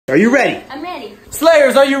Are you ready? I'm ready.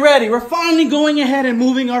 Slayers, are you ready? We're finally going ahead and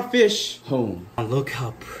moving our fish home. Look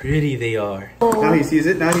how pretty they are. Oh. Now he sees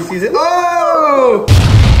it, now he sees it. Oh!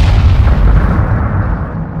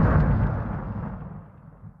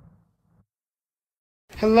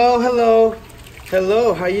 Hello, hello.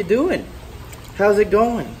 Hello, how you doing? How's it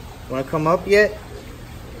going? Wanna come up yet?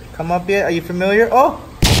 Come up yet? Are you familiar? Oh,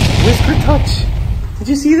 whisper touch. Did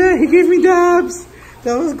you see that? He gave me dabs.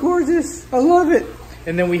 That was gorgeous. I love it.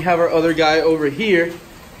 And then we have our other guy over here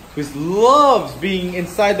who loves being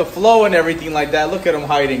inside the flow and everything like that. Look at him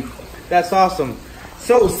hiding. That's awesome.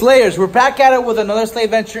 So Slayers, we're back at it with another Slay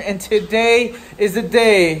Adventure, and today is the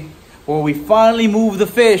day where we finally move the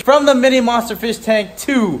fish from the mini monster fish tank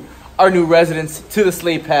to our new residence, to the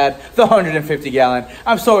Slay pad, the 150 gallon.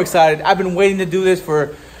 I'm so excited. I've been waiting to do this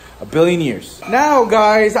for a billion years. Now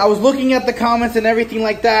guys, I was looking at the comments and everything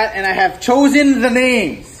like that, and I have chosen the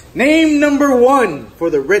names. Name number 1 for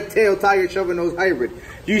the red-tailed tiger shovel-nosed hybrid.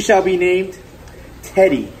 You shall be named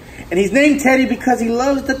Teddy. And he's named Teddy because he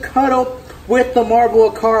loves to cuddle with the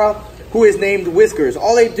marble Akara, who is named Whiskers.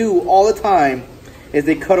 All they do all the time is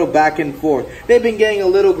they cuddle back and forth. They've been getting a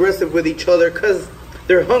little aggressive with each other because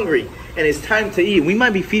they're hungry and it's time to eat. We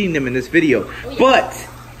might be feeding them in this video, but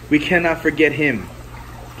we cannot forget him,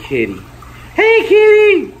 Kitty. Hey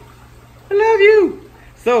Kitty, I love you.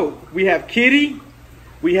 So we have Kitty,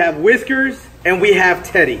 we have Whiskers, and we have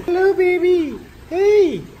Teddy. Hello baby,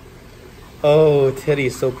 hey. Oh, Teddy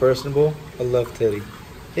is so personable. I love Teddy.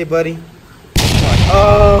 Hey buddy.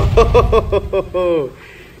 Oh,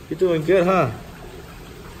 you're doing good, huh?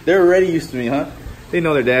 They're already used to me, huh? They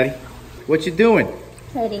know their daddy. What you doing?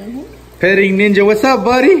 Petting him. Petting Ninja. What's up,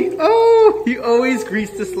 buddy? Oh, he always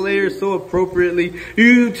greets the Slayer so appropriately.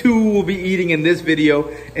 You two will be eating in this video.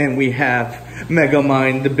 And we have Mega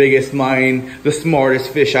Mine, the biggest mine, the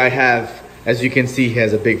smartest fish I have. As you can see, he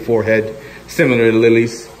has a big forehead, similar to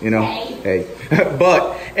Lily's, you know. Hey.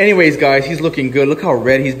 But anyways, guys, he's looking good. Look how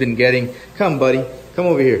red he's been getting. Come, buddy. Come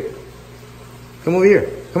over here. Come over here.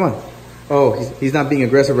 Come on. Oh, he's not being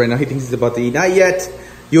aggressive right now. He thinks he's about to eat. Not yet.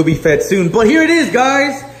 You'll be fed soon. But here it is,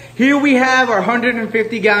 guys. Here we have our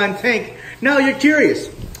 150 gallon tank. Now you're curious.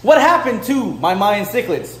 What happened to my Mayan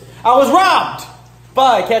cichlids? I was robbed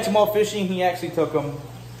by Catch 'em All Fishing. He actually took them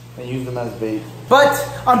and used them as bait. But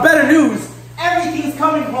on better news, everything's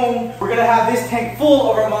coming home. We're gonna have this tank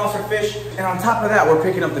full of our monster fish, and on top of that, we're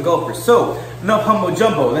picking up the gophers. So, enough humbo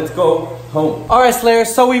jumbo, let's go home. All right,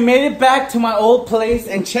 Slayers, so we made it back to my old place,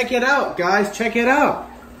 and check it out, guys, check it out.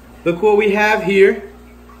 Look what we have here.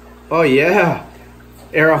 Oh yeah,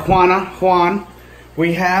 Juan.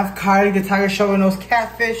 We have Kylie, the tiger shovel-nosed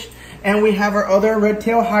catfish, and we have our other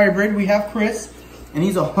red-tailed hybrid. We have Chris, and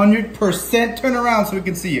he's 100% turn around so we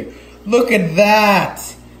can see you. Look at that.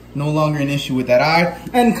 No longer an issue with that eye.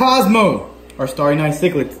 And Cosmo, our starry night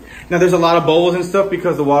cichlids. Now there's a lot of bubbles and stuff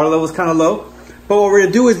because the water level is kind of low. But what we're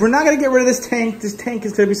gonna do is we're not gonna get rid of this tank. This tank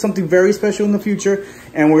is gonna be something very special in the future.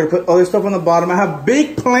 And we're gonna put other stuff on the bottom. I have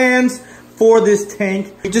big plans for this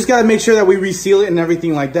tank. We just gotta make sure that we reseal it and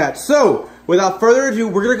everything like that. So without further ado,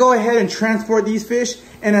 we're gonna go ahead and transport these fish.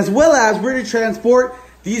 And as well as we're gonna transport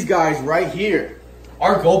these guys right here.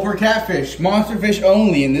 Our gulper catfish, monster fish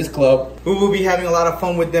only in this club. We will be having a lot of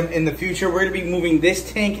fun with them in the future. We're gonna be moving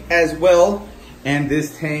this tank as well, and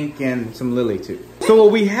this tank and some Lily too. So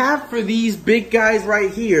what we have for these big guys right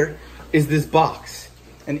here is this box.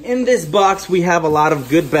 And in this box, we have a lot of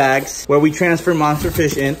good bags where we transfer monster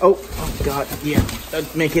fish in. Oh God, yeah,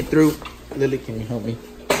 let's make it through. Lily, can you help me?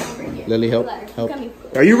 Lily, help.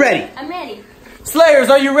 Are you ready? I'm ready. Slayers,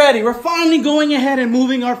 are you ready? We're finally going ahead and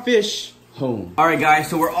moving our fish home. All right, guys,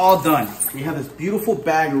 so we're all done. We have this beautiful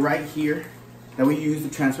bag right here that we use to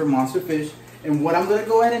transfer monster fish. And what I'm gonna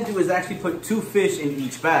go ahead and do is actually put 2 fish in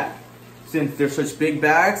each bag, since they're such big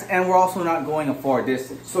bags, and we're also not going a far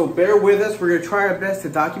distance. So bear with us. We're gonna try our best to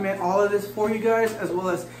document all of this for you guys, as well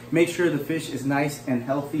as make sure the fish is nice and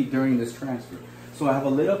healthy during this transfer. So I have a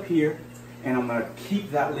lid up here, and I'm gonna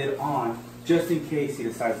keep that lid on just in case he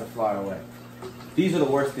decides to fly away. These are the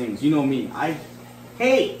worst things. You know me, I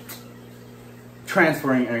hate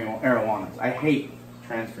transferring arowanas. I hate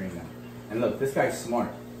transferring them. And look, this guy's smart.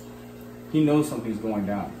 He knows something's going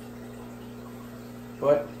down.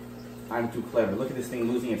 But I'm too clever. Look at this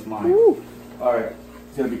thing losing its mind. Alright,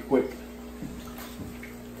 it's gonna be quick.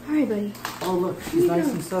 Alright, buddy. Oh look, he's nice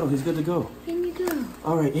and subtle. He's good to go. In you go.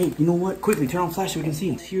 Alright, hey, you know what? Quickly, turn on flash so we can see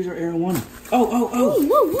him. Here's our arowana. Oh.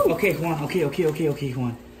 Whoa. Okay, Juan. Okay,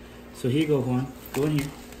 Juan. So here you go, Juan. Go in here.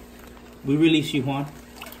 We release you, Juan.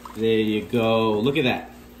 There you go. Look at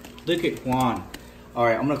that. Look at Juan. All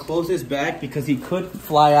right, I'm gonna close this bag because he could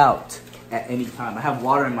fly out. at any time. I have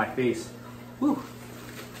water in my face. Whew.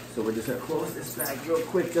 So we're just gonna close this bag real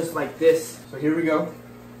quick, just like this. So here we go.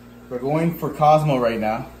 We're going for Cosmo right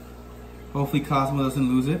now. Hopefully Cosmo doesn't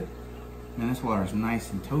lose it. Man, this water is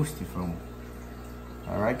nice and toasty for him.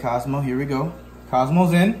 All right, Cosmo, here we go.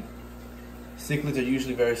 Cosmo's in. Cichlids are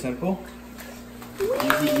usually very simple.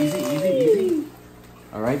 Easy, easy, easy, easy.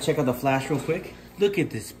 All right, check out the flash real quick. Look at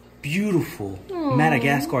this beautiful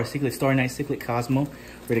Madagascar cichlid, Starry Night cichlid Cosmo.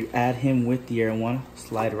 We're gonna add him with the arowana.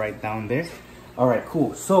 Slide right down there. All right,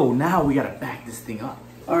 cool. So now we gotta back this thing up.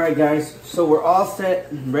 All right, guys. So we're all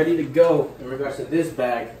set and ready to go in regards to this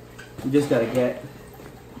bag. We just gotta get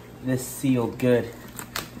this sealed good.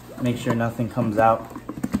 Make sure nothing comes out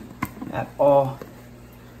at all,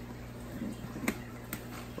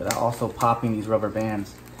 without also popping these rubber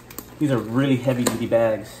bands. These are really heavy duty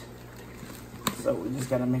bags. So we just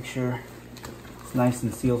gotta make sure it's nice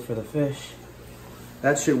and sealed for the fish.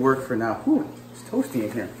 That should work for now. Whew, it's toasty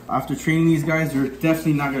in here. After training these guys, you're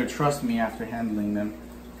definitely not gonna trust me after handling them.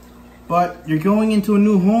 But you're going into a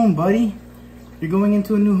new home, buddy. You're going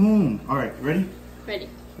into a new home. All right, ready? Ready.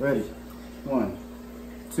 Ready. 1,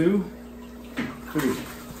 2, 3.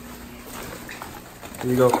 Here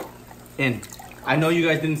we go. In. I know you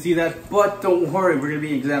guys didn't see that, but don't worry. We're gonna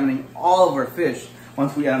be examining all of our fish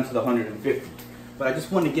once we add them to the 150. But I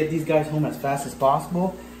just want to get these guys home as fast as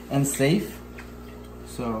possible and safe.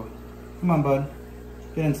 So, come on, bud.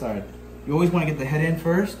 Get inside. You always want to get the head in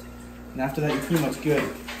first, and after that, you're pretty much good.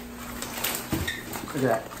 Look at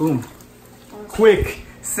that. Boom. Quick,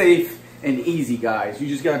 safe, and easy, guys. You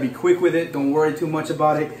just gotta be quick with it. Don't worry too much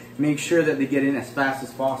about it. Make sure that they get in as fast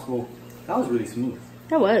as possible. That was really smooth.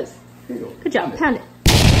 That was. Here you go. Good job. Pound it.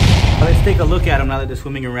 Let's take a look at them now that they're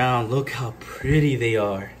swimming around. Look how pretty they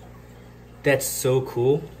are. That's so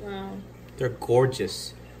cool. Wow. They're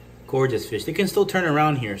gorgeous. Gorgeous fish. They can still turn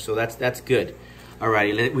around here, so that's good.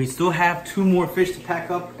 Alrighty, we still have 2 more fish to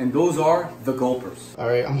pack up, and those are the gulpers.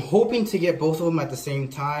 Alright, I'm hoping to get both of them at the same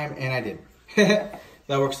time, and I did.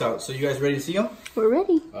 That works out. So you guys ready to see them? We're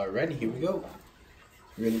ready. Alrighty, here we go.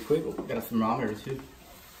 Really quick. Oh, got a thermometer too.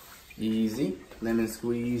 Easy. Lemon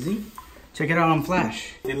squeezy. Check it out on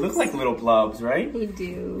flash. They look like little blobs, right? They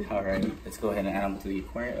do. Alright, let's go ahead and add them to the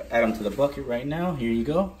aquarium. Add them to the bucket right now. Here you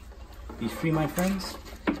go. Be free, my friends.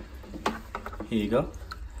 Here you go.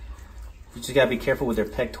 You just gotta be careful with their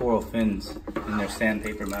pectoral fins and their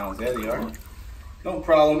sandpaper mouths. There they are. No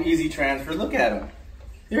problem. Easy transfer. Look at them.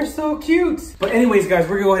 They're so cute. But anyways, guys,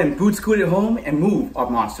 we're gonna go ahead and boot scoot it home and move our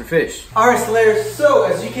monster fish. All right, Slayers. So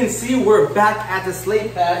as you can see, we're back at the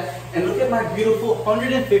slate pad, and look at my beautiful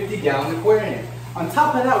 150-gallon aquarium. On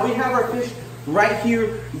top of that, we have our fish right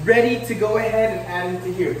here, ready to go ahead and add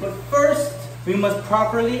into here. But first, we must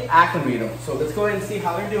properly acclimate them. So let's go ahead and see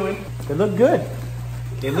how they're doing. They look good.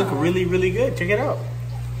 They look really, really good. Check it out.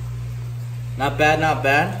 Not bad, not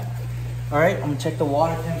bad. All right, I'm gonna check the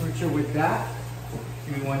water temperature with that.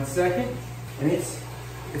 Give me 1 second, and it's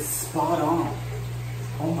spot on.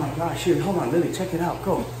 Oh my gosh, here, hold on, Lily, check it out,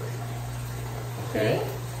 go. Okay.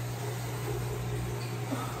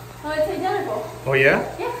 Oh, it's identical. Oh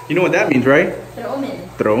yeah? Yeah. You know what that means, right? Throw them in.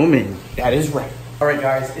 Throw them in. That is right. All right,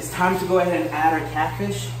 guys, it's time to go ahead and add our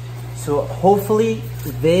catfish. So hopefully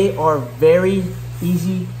they are very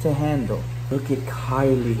easy to handle. Look at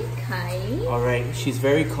Kylie. Kylie. All right, she's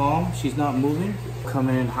very calm. She's not moving.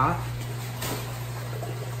 Coming in hot.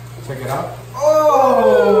 Check it out.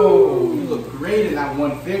 Oh, you look great in that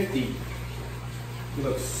 150. You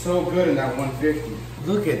look so good in that 150.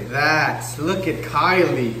 Look at that. Look at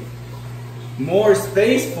Kylie. More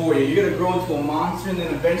space for you. You're gonna grow into a monster, and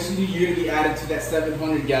then eventually you're gonna be added to that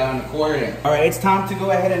 700-gallon aquarium. All right, it's time to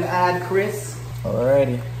go ahead and add Chris.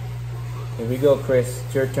 Alrighty. Here we go, Chris.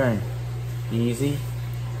 It's your turn. Easy,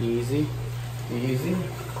 easy, easy.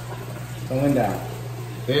 Going down.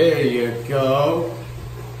 There you go.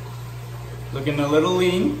 Looking a little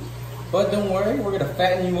lean, but don't worry, we're gonna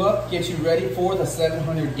fatten you up, get you ready for the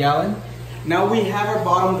 700-gallon. Now we have our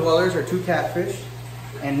bottom dwellers, our 2 catfish,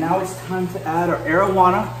 and now it's time to add our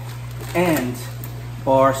arowana and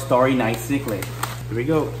our Starry Night cichlid. Here we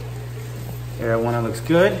go. Arowana looks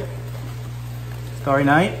good. Starry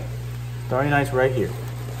Night's right here.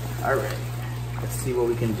 All right, let's see what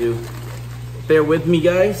we can do. Bear with me,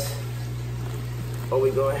 guys. Oh,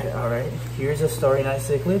 we go ahead. All right, here's a Starry Night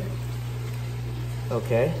cichlid.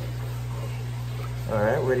 Okay. All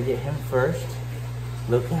right, we're gonna get him first.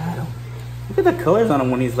 Look at him. Look at the colors on him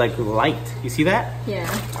when he's like light. You see that? Yeah.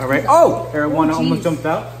 All right. Oh, arowana almost jumped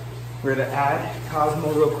out. We're gonna add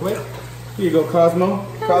Cosmo real quick. Here you go, Cosmo.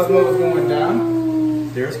 Cosmo is going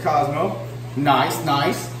down. There's Cosmo. Nice,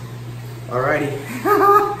 nice. Alrighty.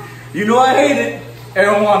 You know I hate it.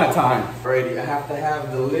 Arowana time. Alrighty, I have to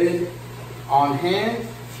have the lid on hand.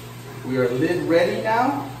 We are lid ready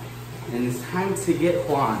now. And it's time to get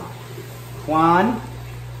Juan. Juan,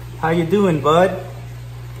 how you doing, bud?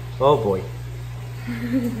 Oh boy.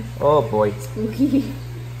 Oh boy. Spooky.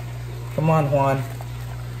 Come on, Juan.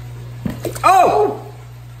 Oh!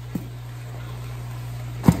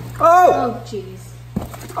 Oh! Oh, jeez.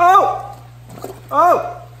 Oh!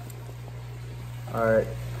 Oh! Alright.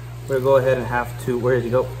 We'll go ahead and have to. Where did he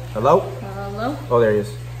go? Hello? Hello? Oh, there he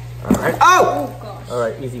is. Alright. Oh! Oh, gosh.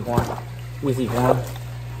 Alright, easy, Juan. Easy, Juan.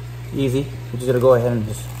 Easy. We're just gonna go ahead and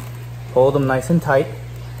just hold him nice and tight.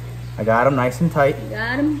 I got him nice and tight. You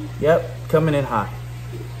got him? Yep, coming in hot.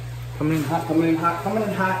 Coming in hot, coming in hot, coming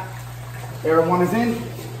in hot. Everyone is in.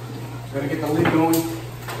 Gotta get the lid going.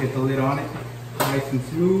 Get the lid on it. Nice and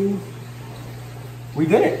smooth. We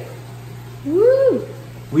did it. Woo!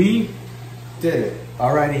 We did it.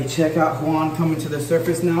 Alrighty, check out Juan coming to the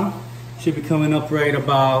surface now. Should be coming up right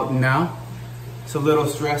about now. It's a little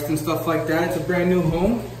stressed and stuff like that. It's a brand new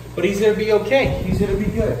home, but he's gonna be okay. He's gonna be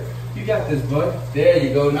good. You got this, bud. There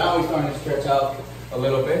you go. Now he's starting to stretch out a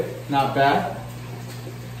little bit. Not bad.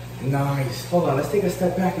 Nice. Hold on, let's take a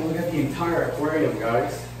step back and look at the entire aquarium,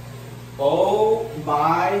 guys. Oh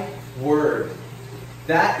my word.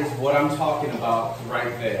 That is what I'm talking about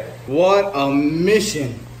right there. What a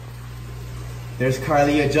mission. There's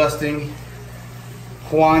Kylie adjusting.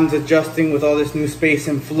 Juan's adjusting with all this new space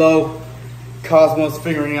and flow. Cosmo's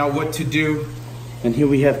figuring out what to do. And here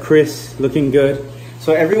we have Chris looking good.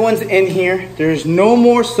 So everyone's in here. There's no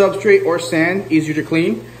more substrate or sand, easier to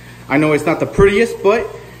clean. I know it's not the prettiest, but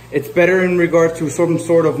it's better in regards to some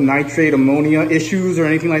sort of nitrate ammonia issues or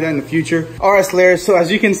anything like that in the future. All right, Slayers, so as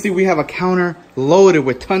you can see, we have a counter loaded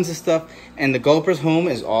with tons of stuff and the Gulper's home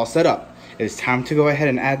is all set up. It's time to go ahead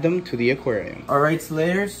and add them to the aquarium. All right,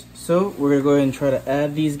 Slayers, so we're gonna go ahead and try to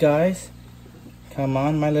add these guys. Come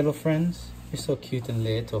on, my little friends. You're so cute and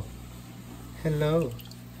little. Hello.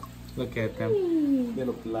 Look at them,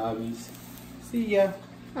 little blobbies. See ya.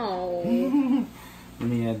 Oh. Let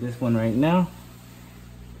me add this one right now.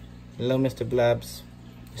 Hello, Mr. Blabs.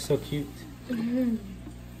 You're so cute.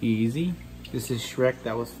 Easy. This is Shrek.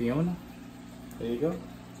 That was Fiona. There you go.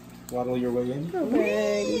 Waddle your way in.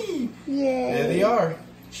 Okay. Yay. There they are.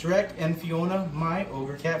 Shrek and Fiona, my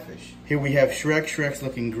ogre catfish. Here we have Shrek. Shrek's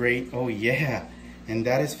looking great. Oh, yeah. And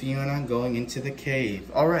that is Fiona going into the cave.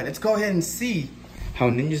 All right, let's go ahead and see how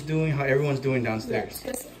Ninja's doing, how everyone's doing downstairs.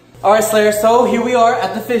 Yes. All right, Slayer, so here we are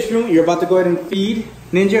at the fish room. You're about to go ahead and feed.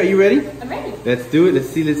 Ninja, are you ready? I'm ready. Let's do it. Let's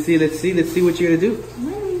see what you're gonna do. Come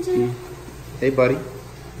on, Ninja. Hey, buddy.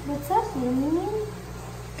 What's up, Ninja?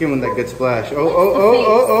 Give him that good splash. Oh.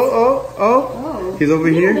 He's over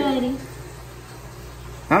here. Daddy.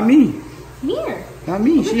 Not me. Here. Not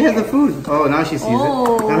me. She has the food. Oh, now she sees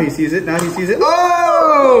Oh. it. Now he sees it. Now he sees it.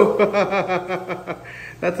 Oh!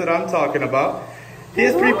 That's what I'm talking about. He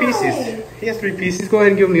has 3 pieces. He has 3 pieces. Go ahead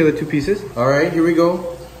and give him the other 2 pieces. All right, here we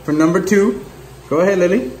go. For number 2. Go ahead,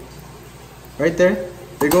 Lily. Right there.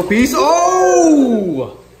 There you go, piece.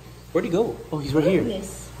 Oh! Where'd he go? Oh, he's right here.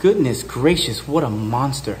 Goodness gracious, what a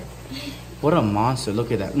monster. What a monster.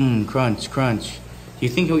 Look at that. Crunch, crunch. Do you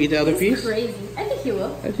think he'll eat the other piece? Crazy. I think he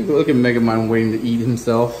will. I think look at Megamind waiting to eat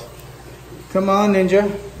himself. Come on, Ninja.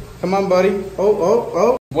 Come on, buddy.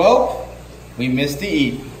 Oh. Well, we missed the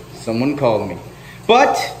eat. Someone called me.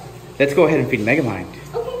 But let's go ahead and feed Megamind.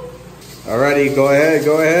 Okay. Alrighty, go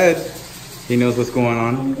ahead. He knows what's going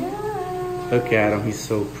on. Yeah. Look at him. He's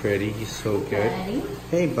so pretty. He's so good. Daddy.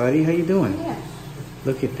 Hey, buddy. How you doing? Yeah.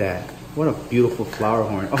 Look at that. What a beautiful flower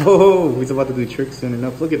horn. Oh, he's about to do tricks soon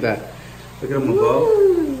enough. Look at that. Look at him above.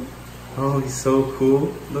 Ooh. Oh, he's so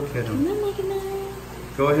cool. Look at him. Come on,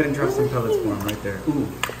 Megamind. Go ahead and drop some pellets for him right there. Ooh,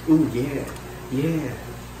 yeah.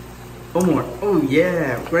 One more. Oh,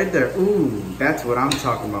 yeah, right there. Ooh, that's what I'm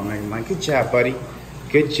talking about, Megamind. Good job, buddy.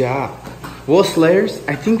 Good job. Well, Slayers,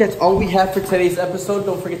 I think that's all we have for today's episode.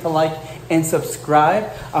 Don't forget to like and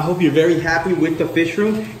subscribe. I hope you're very happy with the fish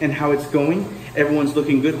room and how it's going. Everyone's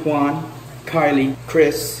looking good. Juan, Kylie,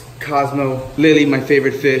 Chris, Cosmo, Lily, my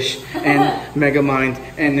favorite fish, and Megamind,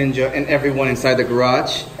 and Ninja, and everyone inside the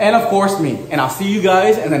garage. And of course me. And I'll see you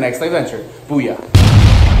guys in the next adventure. Booyah.